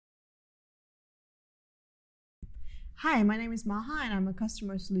Hi, my name is Maha and I'm a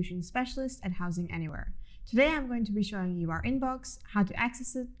Customer Solutions Specialist at HousingAnywhere. Today I'm going to be showing you our inbox, how to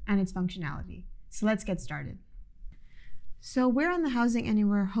access it, and its functionality. So let's get started. So we're on the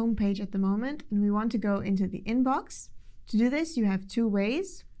HousingAnywhere homepage at the moment and we want to go into the inbox. To do this, you have two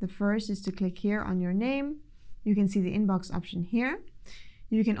ways. The first is to click here on your name. You can see the inbox option here.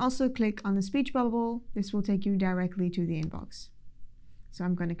 You can also click on the speech bubble. This will take you directly to the inbox. So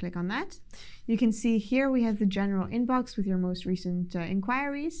I'm going to click on that. You can see here we have the general inbox with your most recent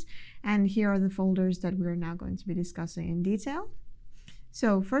inquiries, and here are the folders that we're now going to be discussing in detail.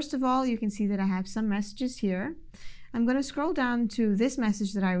 So first of all, you can see that I have some messages here. I'm going to scroll down to this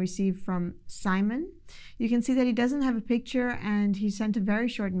message that I received from Simon. You can see that he doesn't have a picture and he sent a very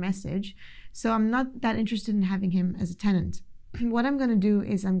short message, so I'm not that interested in having him as a tenant. What I'm going to do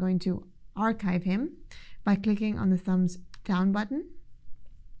is I'm going to archive him by clicking on the thumbs down button.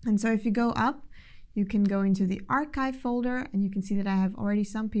 And so if you go up, you can go into the archive folder and you can see that I have already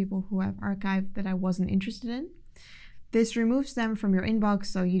some people who have archived that I wasn't interested in. This removes them from your inbox,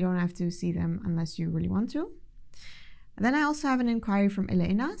 so you don't have to see them unless you really want to. And then I also have an inquiry from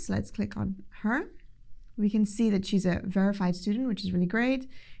Elena, so let's click on her. We can see that she's a verified student, which is really great.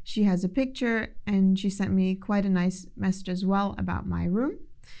 She has a picture and she sent me quite a nice message as well about my room.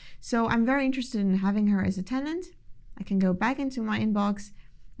 So I'm very interested in having her as a tenant. I can go back into my inbox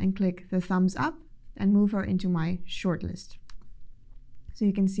and click the thumbs up and move her into my shortlist. So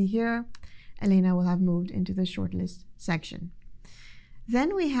you can see here, Elena will have moved into the shortlist section.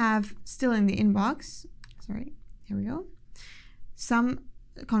 Then we have, still in the inbox, here we go, some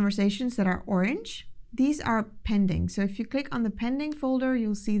conversations that are orange. These are pending. So if you click on the pending folder,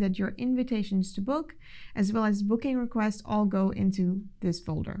 you'll see that your invitations to book, as well as booking requests, all go into this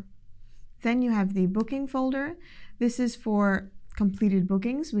folder. Then you have the booking folder. This is for completed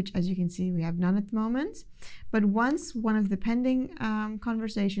bookings, which as you can see, we have none at the moment. But once one of the pending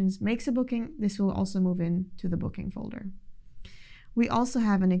conversations makes a booking, this will also move into the booking folder. We also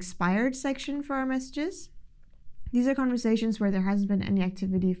have an expired section for our messages. These are conversations where there hasn't been any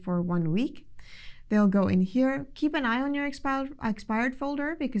activity for 1 week. They'll go in here. Keep an eye on your expired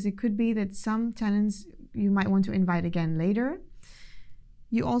folder because it could be that some tenants you might want to invite again later.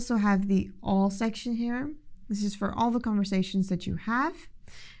 You also have the all section here. This is for all the conversations that you have,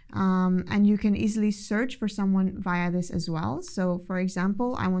 and you can easily search for someone via this as well. So for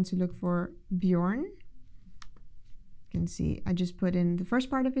example, I want to look for Bjorn. You can see I just put in the first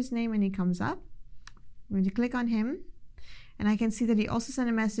part of his name and he comes up. I'm going to click on him and I can see that he also sent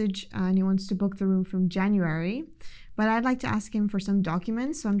a message and he wants to book the room from January, but I'd like to ask him for some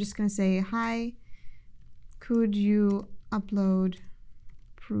documents. So I'm just going to say, hi, could you upload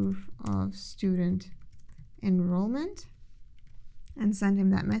proof of student enrollment, and send him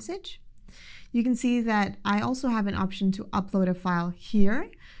that message. You can see that I also have an option to upload a file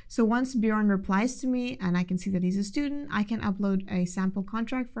here. So once Bjorn replies to me and I can see that he's a student, I can upload a sample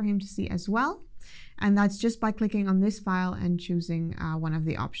contract for him to see as well. And that's just by clicking on this file and choosing one of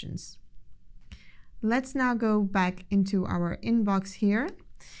the options. Let's now go back into our inbox here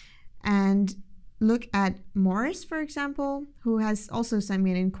and look at Morris, for example, who has also sent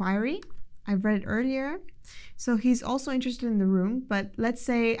me an inquiry. I've read it earlier. So he's also interested in the room, but let's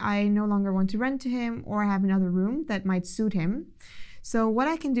say I no longer want to rent to him or I have another room that might suit him. So what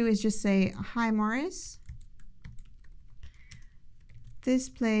I can do is just say, hi Morris, this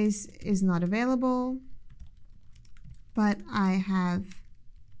place is not available, but I have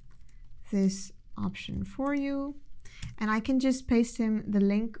this option for you. And I can just paste him the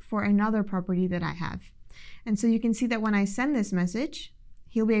link for another property that I have. And so you can see that when I send this message,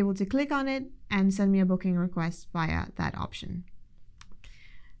 he'll be able to click on it and send me a booking request via that option.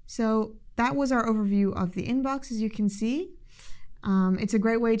 So that was our overview of the inbox, as you can see. It's a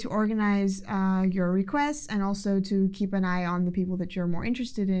great way to organize your requests and also to keep an eye on the people that you're more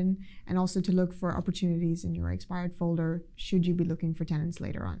interested in, and also to look for opportunities in your expired folder should you be looking for tenants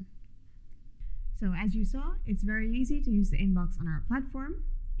later on. So as you saw, it's very easy to use the inbox on our platform.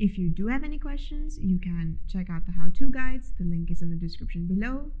 If you do have any questions, you can check out the how-to guides. The link is in the description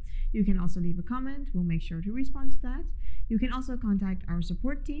below. You can also leave a comment. We'll make sure to respond to that. You can also contact our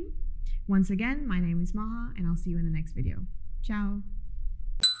support team. Once again, my name is Maha, and I'll see you in the next video. Ciao!